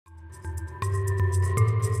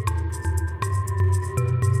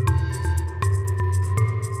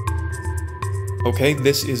Okay,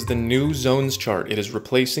 this is the new zones chart. It is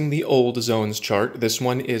replacing the old zones chart. This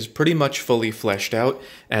one is pretty much fully fleshed out,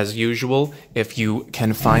 as usual. If you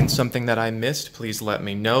can find something that I missed, please let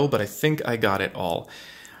me know, but I think I got it all.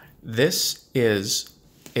 This is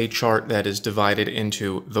a chart that is divided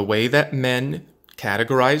into the way that men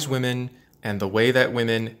categorize women and the way that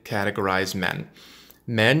women categorize men.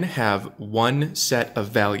 Men have one set of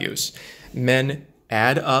values. Men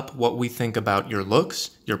add up what we think about your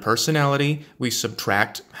looks, your personality. We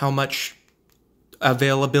subtract how much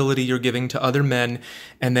availability you're giving to other men.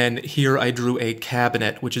 And then here I drew a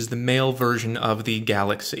cabinet, which is the male version of the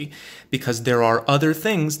galaxy, because there are other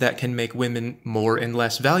things that can make women more and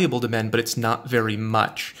less valuable to men, but it's not very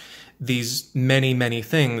much. These many, many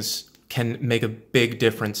things can make a big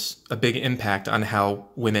difference, a big impact on how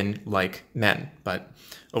women like men. But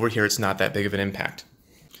over here, it's not that big of an impact.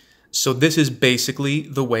 So this is basically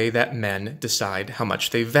the way that men decide how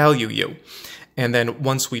much they value you. And then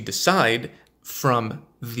once we decide, from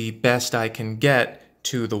the best I can get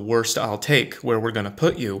to the worst I'll take, where we're going to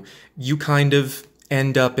put you, you kind of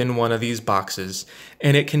end up in one of these boxes.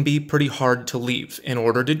 And it can be pretty hard to leave. In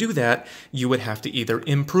order to do that, you would have to either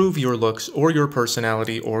improve your looks or your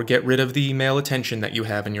personality or get rid of the male attention that you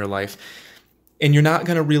have in your life. And you're not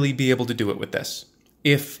going to really be able to do it with this.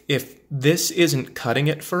 If this isn't cutting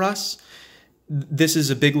it for us, this is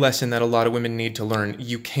a big lesson that a lot of women need to learn.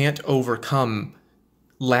 You can't overcome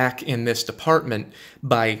lack in this department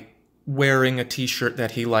by wearing a t-shirt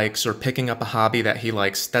that he likes or picking up a hobby that he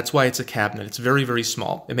likes. That's why it's a cabinet. It's very, very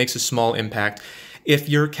small. It makes a small impact. If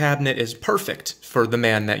your cabinet is perfect for the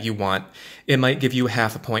man that you want, it might give you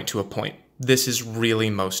half a point to a point. This is really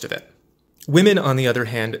most of it. Women, on the other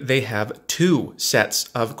hand, they have two sets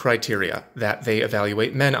of criteria that they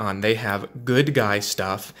evaluate men on. They have good guy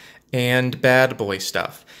stuff and bad boy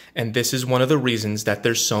stuff. And this is one of the reasons that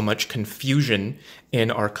there's so much confusion in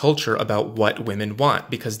our culture about what women want,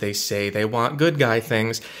 because they say they want good guy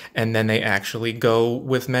things, and then they actually go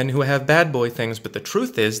with men who have bad boy things. But the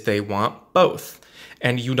truth is they want both.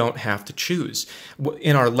 And you don't have to choose.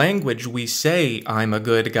 In our language, we say, I'm a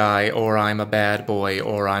good guy, or I'm a bad boy,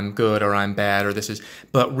 or I'm good, or I'm bad, or this is...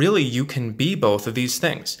 But really, you can be both of these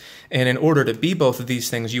things. And in order to be both of these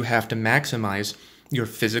things, you have to maximize your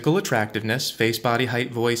physical attractiveness, face, body,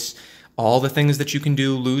 height, voice, all the things that you can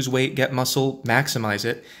do, lose weight, get muscle, maximize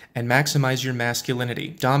it, and maximize your masculinity.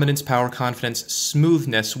 Dominance, power, confidence,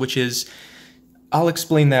 smoothness, which is... I'll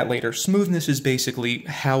explain that later. Smoothness is basically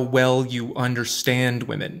how well you understand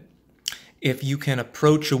women. If you can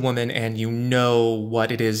approach a woman and you know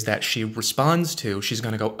what it is that she responds to, she's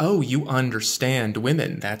going to go, oh, you understand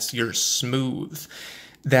women. You're smooth.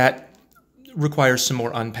 That requires some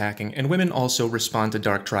more unpacking. And women also respond to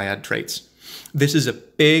dark triad traits. This is a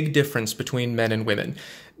big difference between men and women.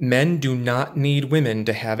 Men do not need women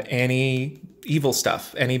to have any evil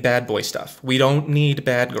stuff, any bad boy stuff. We don't need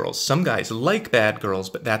bad girls. Some guys like bad girls,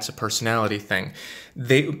 but that's a personality thing.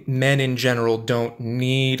 Men in general don't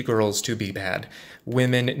need girls to be bad.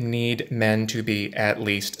 Women need men to be at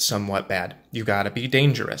least somewhat bad. You gotta be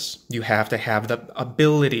dangerous. You have to have the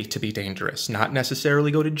ability to be dangerous. Not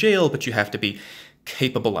necessarily go to jail, but you have to be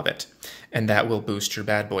capable of it. And that will boost your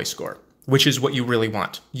bad boy score, which is what you really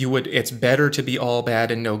want. It's better to be all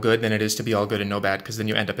bad and no good than it is to be all good and no bad, because then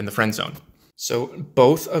you end up in the friend zone. So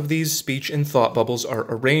both of these speech and thought bubbles are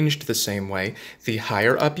arranged the same way. The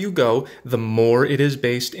higher up you go, the more it is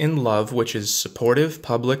based in love, which is supportive,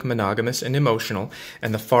 public, monogamous, and emotional.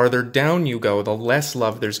 And the farther down you go, the less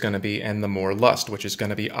love there's going to be, and the more lust, which is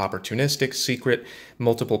going to be opportunistic, secret,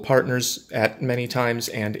 multiple partners at many times,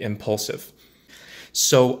 and impulsive.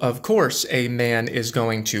 So, of course, a man is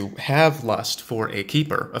going to have lust for a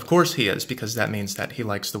keeper. Of course he is, because that means that he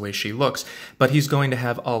likes the way she looks. But he's going to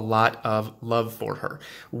have a lot of love for her.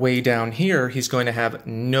 Way down here, he's going to have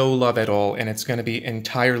no love at all, and it's going to be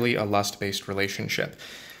entirely a lust-based relationship.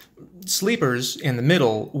 Sleepers in the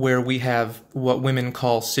middle, where we have what women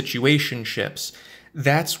call situationships,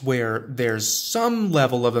 that's where there's some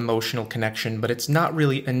level of emotional connection, but it's not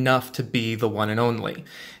really enough to be the one and only.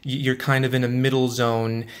 You're kind of in a middle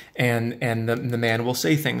zone, and the man will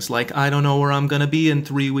say things like, I don't know where I'm gonna be in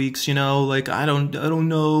 3 weeks, like I don't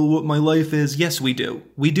know what my life is. Yes, we do.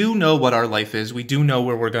 We do know what our life is. We do know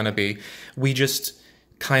where we're gonna be. We just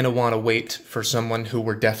kind of want to wait for someone who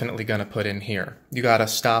we're definitely gonna put in here. You gotta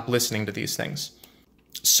stop listening to these things.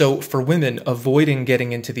 So for women, avoiding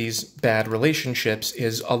getting into these bad relationships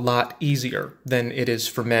is a lot easier than it is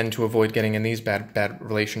for men to avoid getting in these bad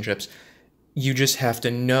relationships. You just have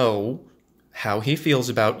to know how he feels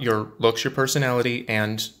about your looks, your personality,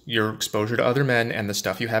 and your exposure to other men and the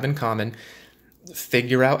stuff you have in common.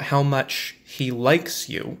 figure out how much he likes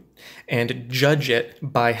you and judge it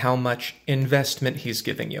by how much investment he's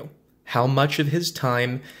giving you. How much of his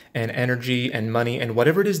time and energy and money and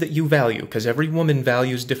whatever it is that you value, because every woman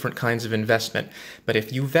values different kinds of investment. But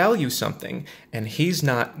if you value something and he's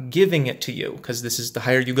not giving it to you, because this is the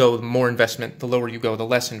higher you go, the more investment, the lower you go, the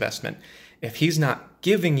less investment. If he's not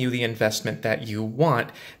giving you the investment that you want,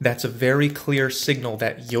 that's a very clear signal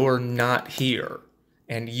that you're not here.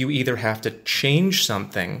 And you either have to change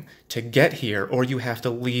something to get here, or you have to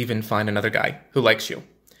leave and find another guy who likes you.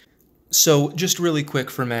 So just really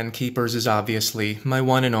quick for men, keepers is obviously my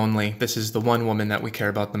one and only. This is the one woman that we care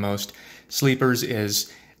about the most. Sleepers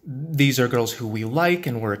is, these are girls who we like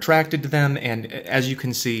and we're attracted to them. And as you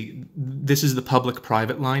can see, this is the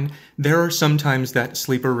public-private line. There are some times that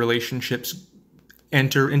sleeper relationships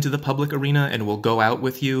enter into the public arena and will go out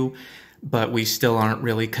with you, but we still aren't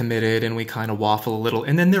really committed and we kind of waffle a little.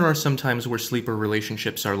 And then there are some times where sleeper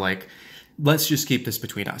relationships are like, let's just keep this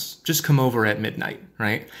between us. Just come over at midnight,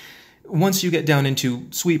 right? Once you get down into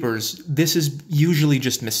sweepers, this is usually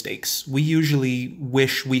just mistakes. We usually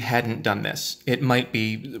wish we hadn't done this. It might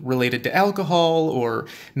be related to alcohol, or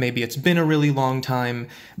maybe it's been a really long time,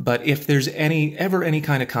 but if there's ever any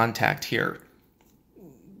kind of contact here,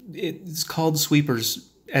 it's called sweepers,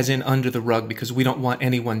 as in under the rug, because we don't want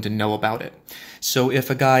anyone to know about it. So if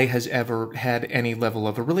a guy has ever had any level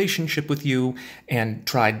of a relationship with you and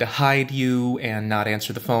tried to hide you and not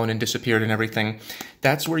answer the phone and disappeared and everything,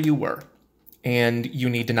 that's where you were. And you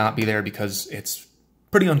need to not be there because it's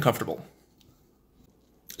pretty uncomfortable.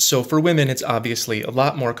 So for women, it's obviously a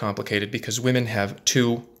lot more complicated because women have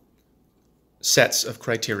two sets of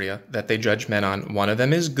criteria that they judge men on. One of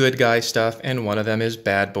them is good guy stuff and one of them is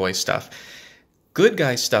bad boy stuff. Good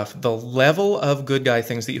guy stuff, the level of good guy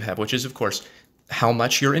things that you have, which is, of course, how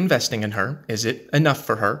much you're investing in her. Is it enough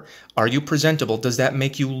for her? Are you presentable? Does that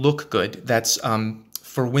make you look good? That's,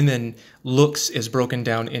 for women, looks is broken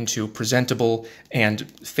down into presentable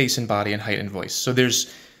and face and body and height and voice. So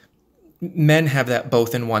men have that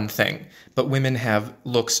both in one thing, but women have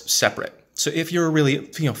looks separate. So if you're a really,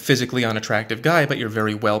 physically unattractive guy, but you're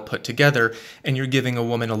very well put together and you're giving a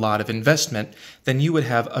woman a lot of investment, then you would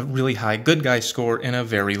have a really high good guy score and a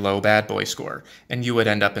very low bad boy score, and you would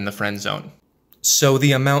end up in the friend zone. So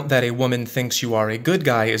the amount that a woman thinks you are a good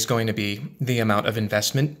guy is going to be the amount of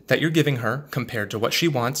investment that you're giving her compared to what she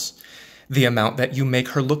wants, the amount that you make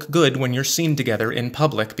her look good when you're seen together in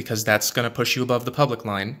public, because that's going to push you above the public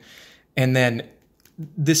line. And then,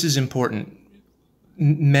 this is important,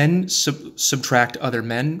 men subtract other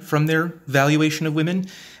men from their valuation of women,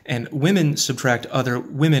 and women subtract other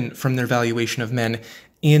women from their valuation of men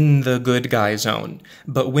in the good guy zone.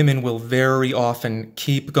 But women will very often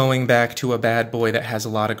keep going back to a bad boy that has a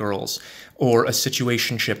lot of girls, or a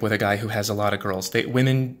situationship with a guy who has a lot of girls.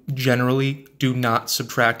 Women generally do not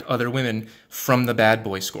subtract other women from the bad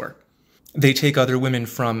boy score. They take other women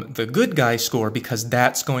from the good guy score because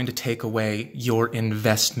that's going to take away your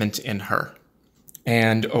investment in her.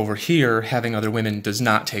 And over here, having other women does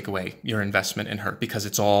not take away your investment in her because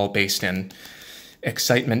it's all based in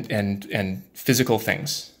excitement and physical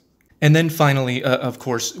things. And then finally, of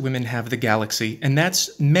course, women have the galaxy, and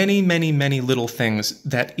that's many, many, many little things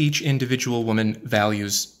that each individual woman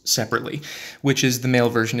values separately, which is the male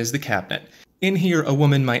version is the cabinet. In here, a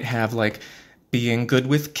woman might have like being good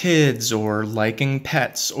with kids, or liking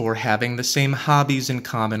pets, or having the same hobbies in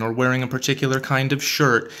common, or wearing a particular kind of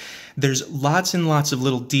shirt. There's lots and lots of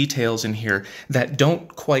little details in here that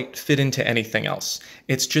don't quite fit into anything else.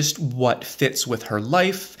 It's just what fits with her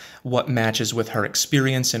life, what matches with her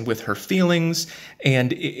experience and with her feelings,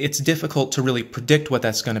 and it's difficult to really predict what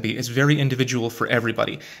that's going to be. It's very individual for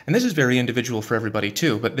everybody. And this is very individual for everybody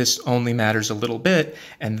too, but this only matters a little bit.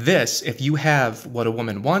 And this, if you have what a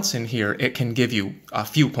woman wants in here, it can give you a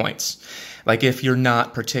few points. Like if you're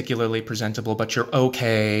not particularly presentable, but you're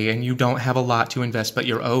okay, and you don't have a lot to invest, but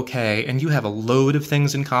you're okay, and you have a load of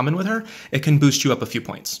things in common with her, it can boost you up a few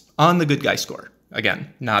points on the good guy score.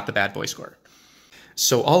 Again, not the bad boy score.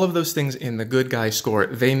 So all of those things in the good guy score,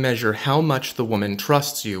 they measure how much the woman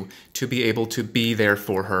trusts you to be able to be there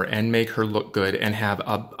for her and make her look good and have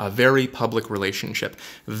a very public relationship.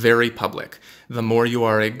 Very public. The more you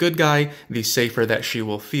are a good guy, the safer that she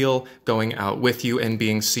will feel going out with you and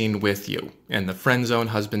being seen with you in the friend zone,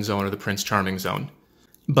 husband zone, or the Prince Charming zone.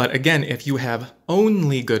 But again, if you have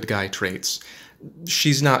only good guy traits,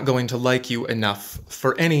 she's not going to like you enough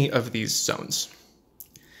for any of these zones.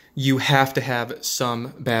 You have to have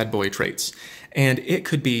some bad boy traits. And it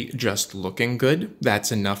could be just looking good.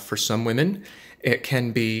 That's enough for some women. It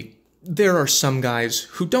can be There are some guys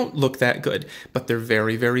who don't look that good, but they're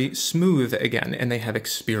very, very smooth again, and they have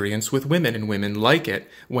experience with women, and women like it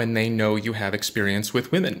when they know you have experience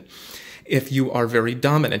with women. If you are very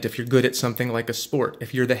dominant, if you're good at something like a sport,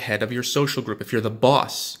 if you're the head of your social group, if you're the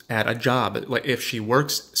boss at a job, like if she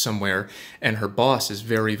works somewhere and her boss is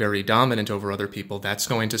very, very dominant over other people, that's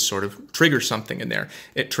going to sort of trigger something in there.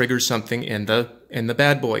 It triggers something in the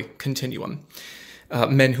bad boy continuum.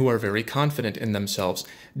 Men who are very confident in themselves.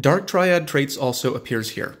 Dark triad traits also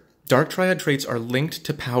appears here. Dark triad traits are linked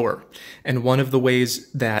to power, and one of the ways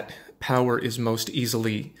that power is most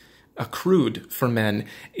easily accrued for men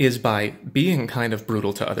is by being kind of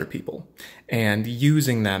brutal to other people and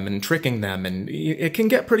using them and tricking them, and it can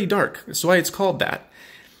get pretty dark. That's why it's called that.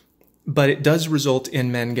 But it does result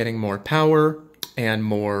in men getting more power and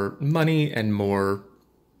more money and more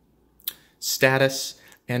status,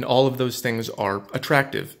 and all of those things are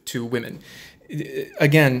attractive to women.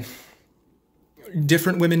 Again,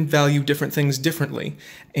 different women value different things differently,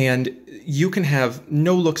 and you can have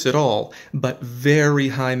no looks at all, but very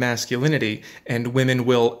high masculinity, and women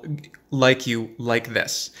will like you like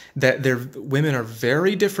this. Women are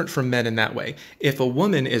very different from men in that way. If a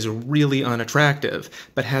woman is really unattractive,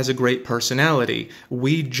 but has a great personality,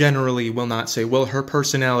 we generally will not say, well, her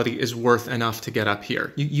personality is worth enough to get up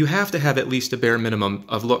here. You have to have at least a bare minimum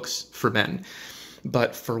of looks for men.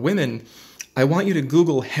 But for women, I want you to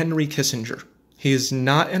Google Henry Kissinger. He's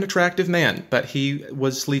not an attractive man, but he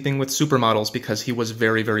was sleeping with supermodels because he was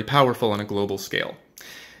very, very powerful on a global scale.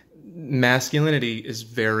 Masculinity is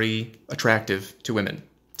very attractive to women.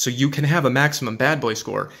 So you can have a maximum bad boy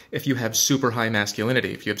score if you have super high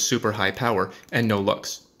masculinity, if you have super high power and no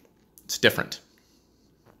looks. It's different.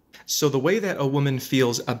 So the way that a woman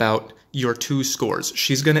feels about your two scores,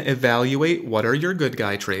 she's going to evaluate what are your good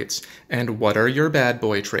guy traits and what are your bad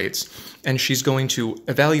boy traits, and she's going to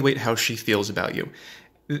evaluate how she feels about you.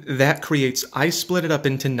 That creates, I split it up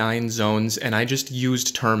into 9 zones, and I just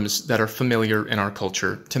used terms that are familiar in our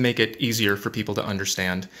culture to make it easier for people to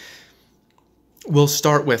understand. We'll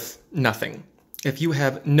start with nothing. If you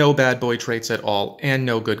have no bad boy traits at all and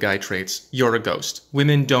no good guy traits, you're a ghost.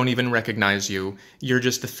 Women don't even recognize you. You're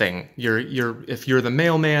just a thing. If you're the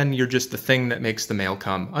mailman, you're just the thing that makes the mail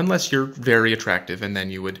come, unless you're very attractive, and then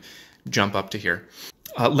you would jump up to here.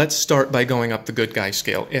 Let's start by going up the good guy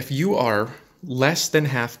scale. If you are less than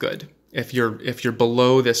half good, if you're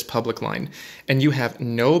below this public line, and you have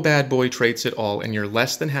no bad boy traits at all, and you're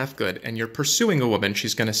less than half good, and you're pursuing a woman,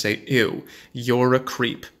 she's going to say, ew, you're a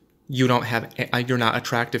creep. You're not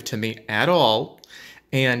attractive to me at all,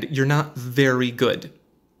 and you're not very good.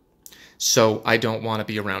 So I don't want to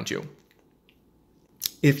be around you.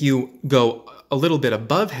 If you go a little bit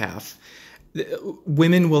above half,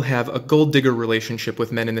 women will have a gold digger relationship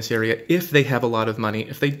with men in this area if they have a lot of money.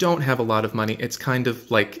 If they don't have a lot of money, it's kind of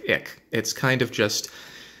like ick. It's kind of just,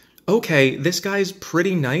 okay, this guy's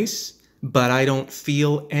pretty nice, but I don't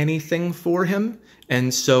feel anything for him.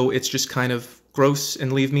 And so it's just kind of gross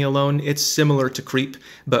and leave me alone. It's similar to creep,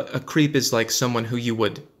 but a creep is like someone who you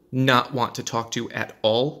would not want to talk to at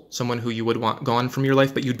all, someone who you would want gone from your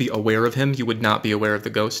life, but you'd be aware of him. You would not be aware of the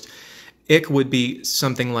ghost. Ick would be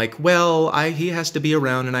something like, well, he has to be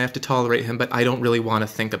around and I have to tolerate him, but I don't really want to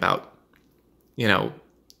think about,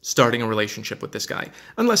 starting a relationship with this guy,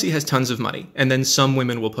 unless he has tons of money. And then some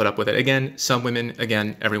women will put up with it. Again, some women,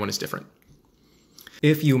 everyone is different.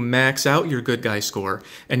 If you max out your good guy score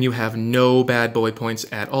and you have no bad boy points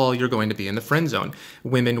at all, you're going to be in the friend zone.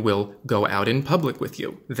 Women will go out in public with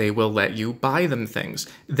you. They will let you buy them things.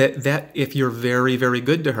 That if you're very, very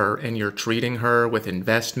good to her and you're treating her with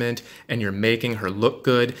investment and you're making her look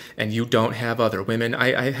good and you don't have other women.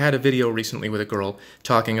 I had a video recently with a girl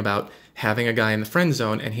talking about having a guy in the friend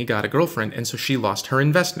zone and he got a girlfriend, and so she lost her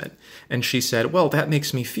investment. And she said, well, that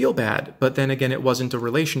makes me feel bad, but then again, it wasn't a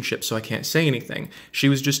relationship, so I can't say anything. She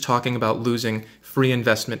was just talking about losing free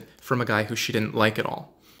investment from a guy who she didn't like at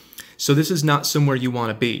all. So this is not somewhere you want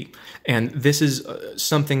to be, and this is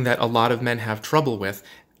something that a lot of men have trouble with.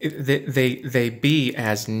 They be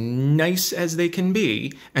as nice as they can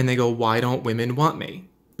be, and they go, why don't women want me?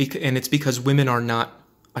 And it's because women are not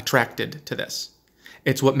attracted to this.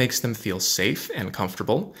 It's what makes them feel safe and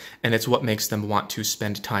comfortable, and it's what makes them want to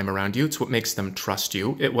spend time around you. It's what makes them trust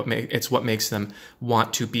you. It's what makes them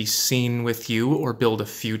want to be seen with you or build a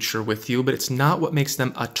future with you, but it's not what makes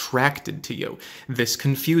them attracted to you. This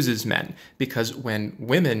confuses men, because when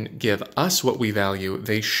women give us what we value,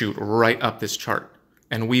 they shoot right up this chart.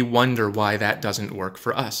 And we wonder why that doesn't work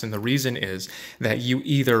for us. And the reason is that you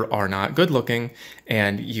either are not good looking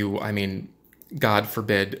and God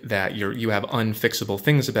forbid that you have unfixable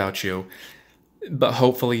things about you, but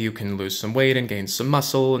hopefully you can lose some weight and gain some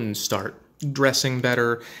muscle and start dressing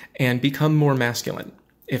better and become more masculine.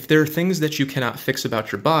 If there are things that you cannot fix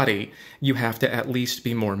about your body, you have to at least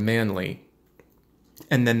be more manly.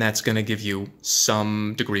 And then that's going to give you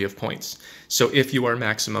some degree of points. So if you are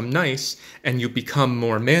maximum nice and you become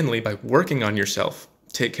more manly by working on yourself,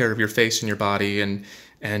 take care of your face and your body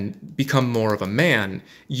and become more of a man,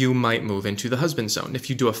 you might move into the husband zone. If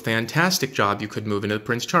you do a fantastic job, you could move into the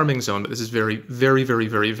Prince Charming zone, but this is very, very, very,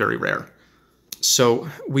 very, very rare. So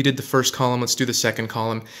we did the first column, let's do the second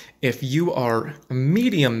column. If you are a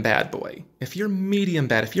medium bad boy, if you're medium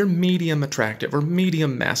bad, if you're medium attractive or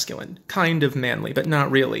medium masculine, kind of manly, but not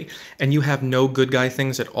really, and you have no good guy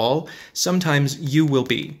things at all, sometimes you will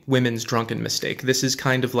be women's drunken mistake. This is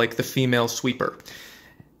kind of like the female sweeper.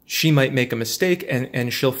 She might make a mistake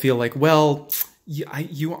and she'll feel like, well,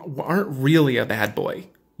 you aren't really a bad boy.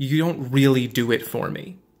 You don't really do it for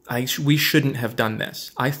me. We shouldn't have done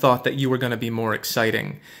this. I thought that you were going to be more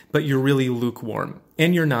exciting, but you're really lukewarm,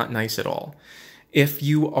 and you're not nice at all. If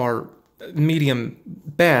you are medium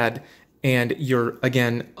bad and you're,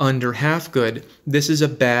 again, under half good, this is a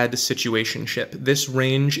bad situationship. This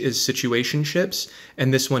range is situationships,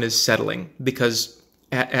 and this one is settling, because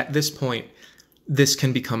at this point, this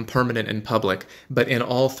can become permanent in public, but in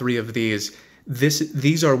all three of these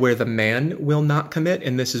are where the man will not commit,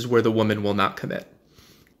 and this is where the woman will not commit.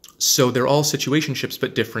 So they're all situationships,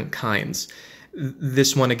 but different kinds.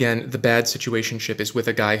 This one, again, the bad situationship is with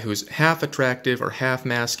a guy who's half attractive or half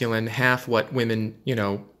masculine, half what women,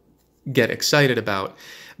 get excited about,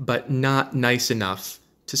 but not nice enough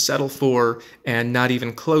to settle for, and not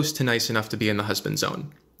even close to nice enough to be in the husband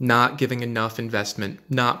zone. Not giving enough investment,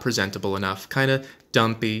 not presentable enough, kind of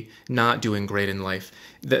dumpy, not doing great in life.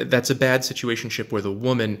 That's a bad situationship where the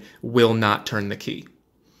woman will not turn the key.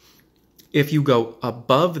 If you go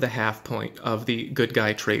above the half point of the good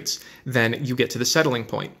guy traits, then you get to the settling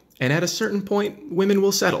point. And at a certain point, women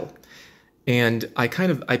will settle. And I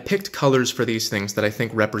picked colors for these things that I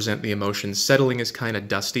think represent the emotions. Settling is kind of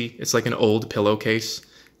dusty. It's like an old pillowcase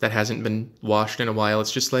that hasn't been washed in a while.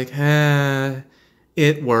 It's just like,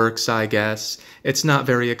 it works, I guess. It's not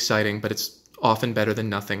very exciting, but it's often better than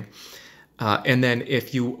nothing. And then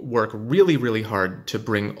if you work really, really hard to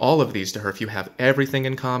bring all of these to her, if you have everything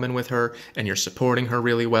in common with her and you're supporting her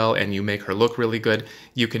really well and you make her look really good,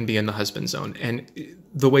 you can be in the husband zone. And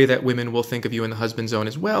the way that women will think of you in the husband zone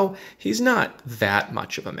is, well, he's not that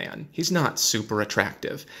much of a man. He's not super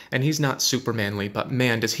attractive and he's not super manly, but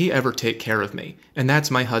man, does he ever take care of me? And that's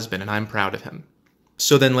my husband and I'm proud of him.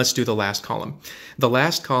 So then let's do the last column. The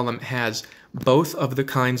last column has both of the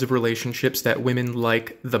kinds of relationships that women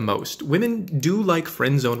like the most. Women do like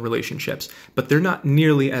friend zone relationships, but they're not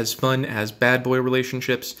nearly as fun as bad boy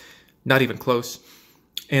relationships, not even close.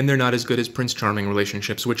 And they're not as good as Prince Charming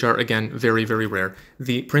relationships, which are, again, very, very rare.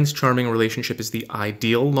 The Prince Charming relationship is the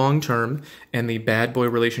ideal long-term, and the bad boy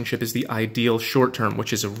relationship is the ideal short-term,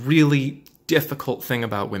 which is a really difficult thing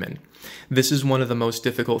about women. This is one of the most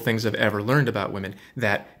difficult things I've ever learned about women,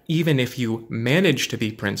 that even if you manage to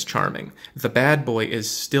be Prince Charming, the bad boy is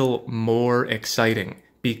still more exciting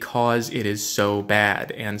because it is so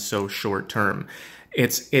bad and so short-term.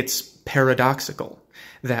 It's paradoxical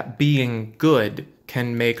that being good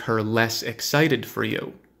can make her less excited for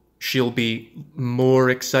you. She'll be more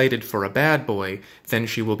excited for a bad boy than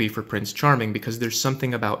she will be for Prince Charming, because there's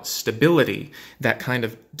something about stability that kind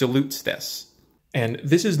of dilutes this. And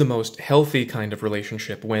this is the most healthy kind of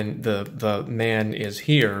relationship, when the man is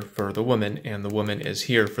here for the woman and the woman is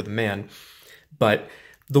here for the man. But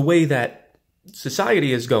the way that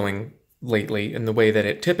society is going lately, and the way that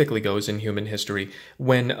it typically goes in human history,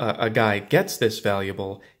 when a guy gets this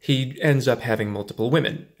valuable, he ends up having multiple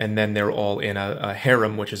women, and then they're all in a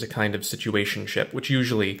harem, which is a kind of situationship, which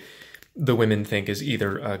usually the women think is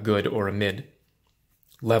either a good or a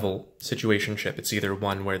mid-level situationship. It's either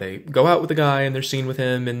one where they go out with the guy and they're seen with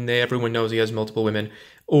him and everyone knows he has multiple women,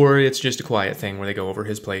 or it's just a quiet thing where they go over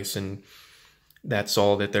his place and that's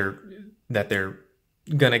all that they're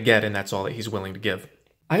gonna get, and that's all that he's willing to give.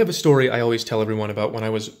 I have a story I always tell everyone about when I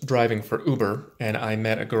was driving for Uber, and I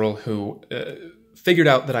met a girl who figured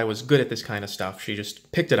out that I was good at this kind of stuff. She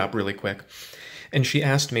just picked it up really quick. And she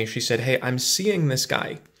asked me, she said, "Hey, I'm seeing this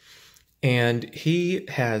guy, and he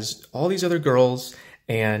has all these other girls,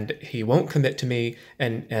 and he won't commit to me,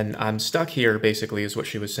 and I'm stuck here," basically is what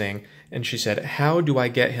she was saying. And she said, "How do I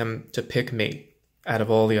get him to pick me out of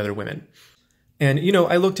all the other women?" And,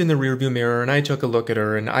 I looked in the rearview mirror and I took a look at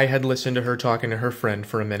her, and I had listened to her talking to her friend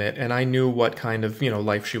for a minute, and I knew what kind of,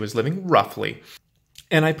 life she was living, roughly.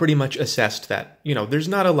 And I pretty much assessed that, there's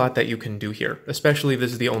not a lot that you can do here, especially if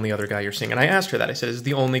this is the only other guy you're seeing. And I asked her that. I said, is it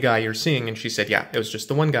the only guy you're seeing? And she said, yeah, it was just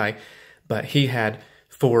the one guy, but he had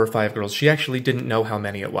 4 or 5 girls. She actually didn't know how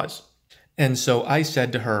many it was. And so I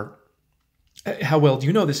said to her, how well do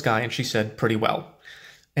you know this guy? And she said, pretty well.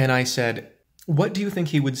 And I said, what do you think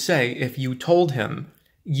he would say if you told him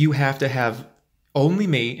you have to have only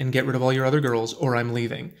me and get rid of all your other girls or I'm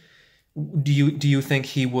leaving? Do you think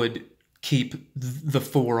he would keep the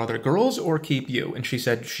 4 other girls or keep you? And she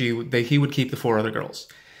said he would keep the 4 other girls.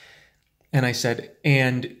 And I said,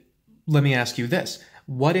 and let me ask you this.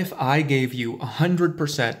 What if I gave you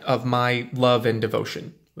 100% of my love and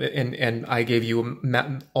devotion and I gave you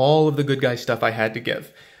all of the good guy stuff I had to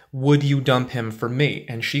give? Would you dump him for me?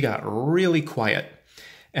 And she got really quiet.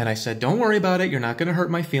 And I said, don't worry about it. You're not going to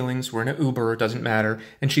hurt my feelings. We're in an Uber. It doesn't matter.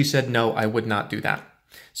 And she said, no, I would not do that.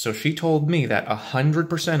 So she told me that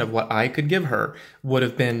 100% of what I could give her would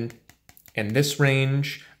have been in this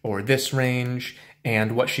range or this range,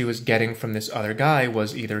 and what she was getting from this other guy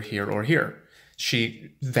was either here or here.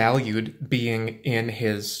 She valued being in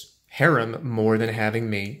his harem more than having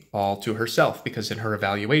me all to herself, because in her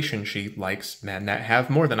evaluation, she likes men that have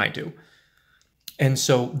more than I do. And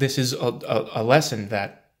so this is a lesson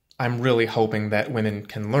that I'm really hoping that women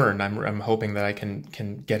can learn. I'm hoping that I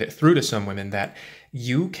can get it through to some women that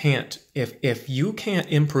you can't, if you can't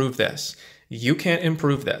improve this, you can't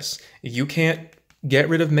improve this, you can't get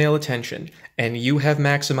rid of male attention, and you have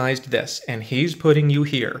maximized this, and he's putting you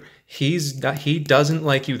here, he doesn't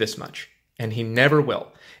like you this much, and he never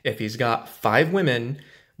will. If he's got 5 women,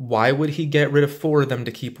 why would he get rid of 4 of them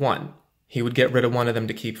to keep 1? He would get rid of 1 of them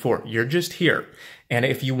to keep 4. You're just here. And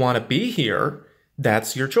if you want to be here,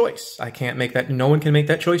 that's your choice. I can't make that. No one can make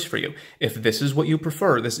that choice for you. If this is what you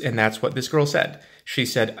prefer, and that's what this girl said. She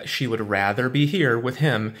said she would rather be here with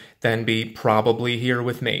him than be probably here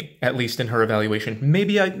with me, at least in her evaluation.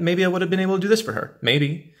 Maybe I would have been able to do this for her.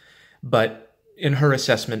 Maybe. But in her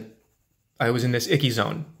assessment, I was in this icky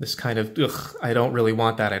zone, this kind of, I don't really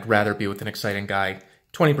want that. I'd rather be with an exciting guy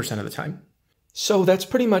 20% of the time. So that's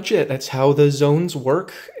pretty much it. That's how the zones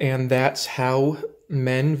work, and that's how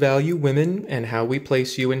men value women and how we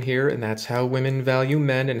place you in here, and that's how women value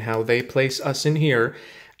men and how they place us in here.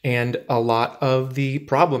 And a lot of the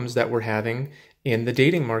problems that we're having in the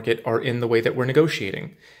dating market are in the way that we're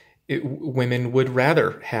negotiating. Women would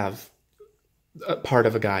rather have a part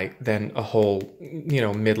of a guy than a whole,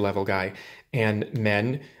 mid-level guy. And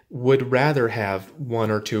men would rather have 1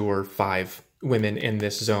 or 2 or 5 women in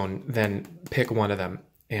this zone than pick one of them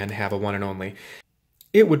and have a one and only.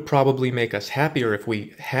 It would probably make us happier if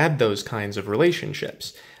we had those kinds of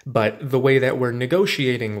relationships. But the way that we're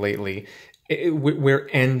negotiating lately, we're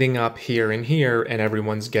ending up here and here, and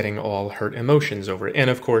everyone's getting all hurt emotions over it. And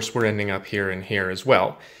of course, we're ending up here and here as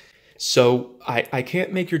well. So I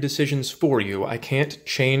can't make your decisions for you. I can't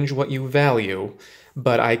change what you value,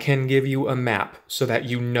 but I can give you a map so that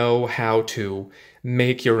you know how to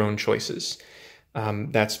make your own choices.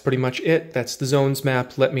 That's pretty much it. That's the zones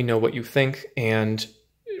map. Let me know what you think and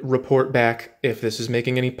report back if this is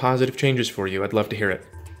making any positive changes for you. I'd love to hear it.